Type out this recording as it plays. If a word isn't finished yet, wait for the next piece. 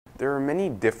There are many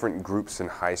different groups in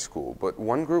high school, but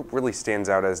one group really stands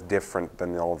out as different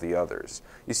than all the others.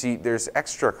 You see, there's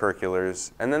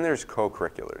extracurriculars, and then there's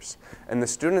co-curriculars. And the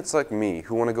students like me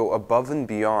who want to go above and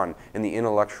beyond in the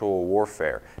intellectual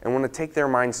warfare and want to take their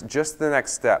minds just the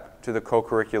next step to the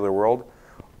co-curricular world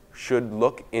should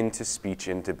look into speech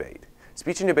and debate.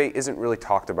 Speech and debate isn't really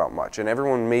talked about much, and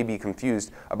everyone may be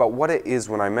confused about what it is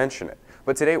when I mention it.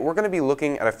 But today we're going to be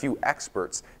looking at a few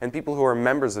experts and people who are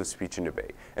members of speech and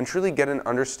debate and truly get an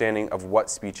understanding of what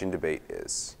speech and debate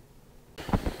is.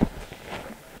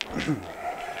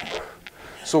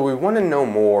 So we want to know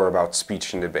more about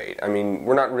speech and debate. I mean,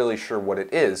 we're not really sure what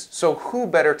it is, so who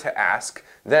better to ask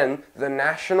than the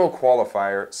national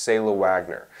qualifier, Selah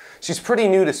Wagner. She's pretty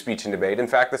new to speech and debate. In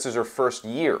fact, this is her first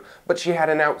year, but she had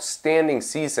an outstanding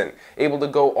season, able to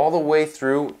go all the way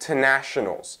through to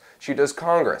nationals. She does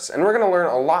Congress, and we're going to learn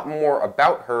a lot more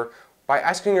about her by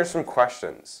asking her some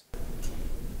questions.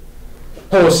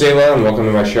 Hello Selah, and welcome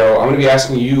to my show. I'm going to be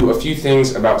asking you a few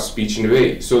things about speech and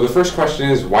debate. So the first question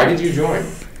is, why did you join?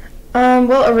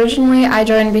 Well, originally I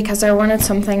joined because I wanted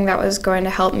something that was going to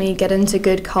help me get into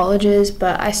good colleges,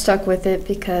 but I stuck with it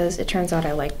because it turns out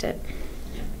I liked it.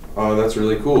 Oh, that's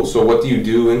really cool. So what do you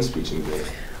do in speech and debate?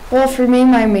 Well, for me,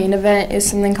 my main event is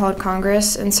something called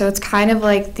Congress, and so it's kind of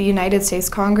like the United States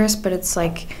Congress, but it's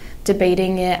like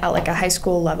debating it at like a high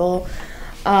school level.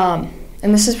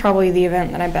 And this is probably the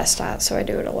event that I'm best at, so I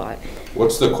do it a lot.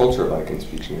 What's the culture like in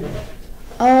speech and debate?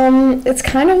 It's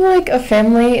kind of like a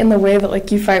family in the way that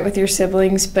like you fight with your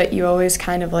siblings, but you always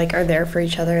kind of like are there for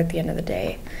each other at the end of the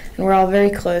day. And we're all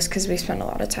very close because we spend a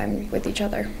lot of time with each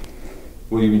other.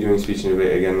 Will you be doing speech and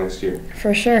debate again next year?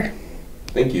 For sure.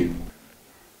 Thank you.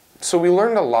 So we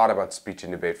learned a lot about speech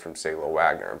and debate from Selah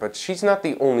Wagner, but she's not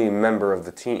the only member of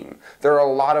the team. There are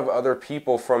a lot of other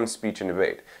people from speech and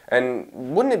debate. And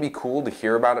wouldn't it be cool to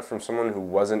hear about it from someone who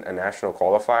wasn't a national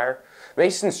qualifier?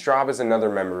 Mason Straub is another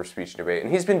member of speech and debate,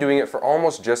 and he's been doing it for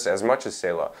almost just as much as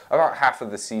Selah, about half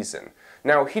of the season.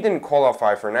 Now, he didn't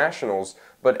qualify for nationals,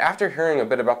 but after hearing a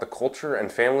bit about the culture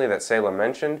and family that Selah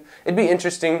mentioned, it'd be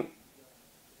interesting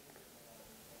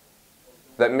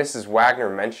that Mrs. Wagner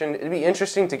mentioned, it'd be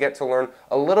interesting to get to learn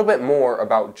a little bit more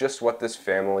about just what this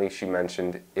family she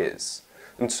mentioned is.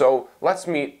 And so, let's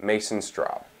meet Mason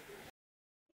Straub.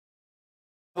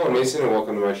 Hello Mason, and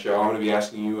welcome to my show. I'm going to be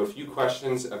asking you a few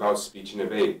questions about speech and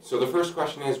debate. So the first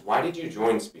question is, why did you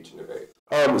join speech and debate?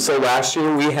 So last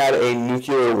year we had a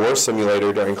nuclear war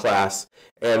simulator during class,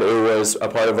 and it was a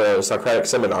part of a Socratic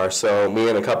seminar. So me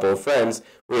and a couple of friends,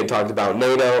 we had talked about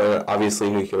NATO and obviously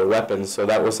nuclear weapons, so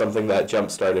that was something that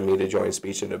jump-started me to join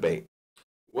speech and debate.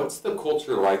 What's the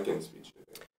culture like in speech and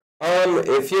debate?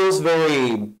 It feels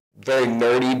very, very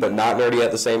nerdy, but not nerdy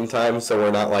at the same time, so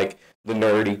we're not like the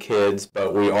nerdy kids,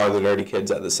 but we are the nerdy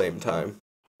kids at the same time.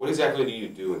 What exactly do you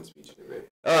do in speech and debate?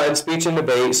 In speech and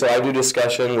debate, so I do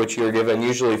discussion, which you're given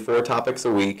usually 4 topics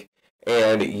a week,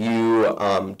 and you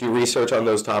do research on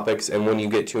those topics, and when you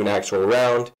get to an actual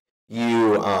round,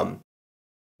 you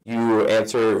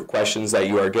answer questions that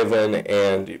you are given,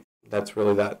 and that's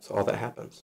all that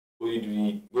happens. Will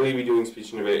you be doing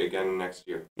speech and debate again next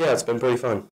year? Yeah, it's been pretty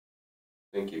fun.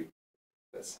 Thank you.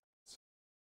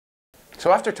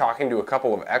 So after talking to a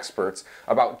couple of experts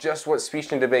about just what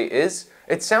speech and debate is,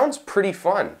 it sounds pretty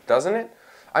fun, doesn't it?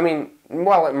 I mean,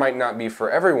 while it might not be for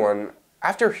everyone,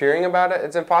 after hearing about it,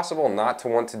 it's impossible not to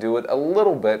want to do it a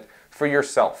little bit for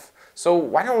yourself. So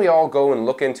why don't we all go and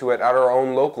look into it at our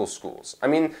own local schools? I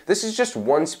mean, this is just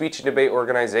one speech and debate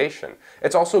organization.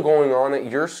 It's also going on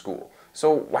at your school.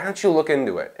 So why don't you look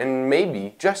into it? And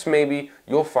maybe, just maybe,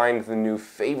 you'll find the new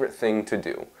favorite thing to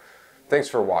do. Thanks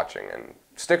for watching, and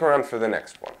stick around for the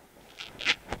next one.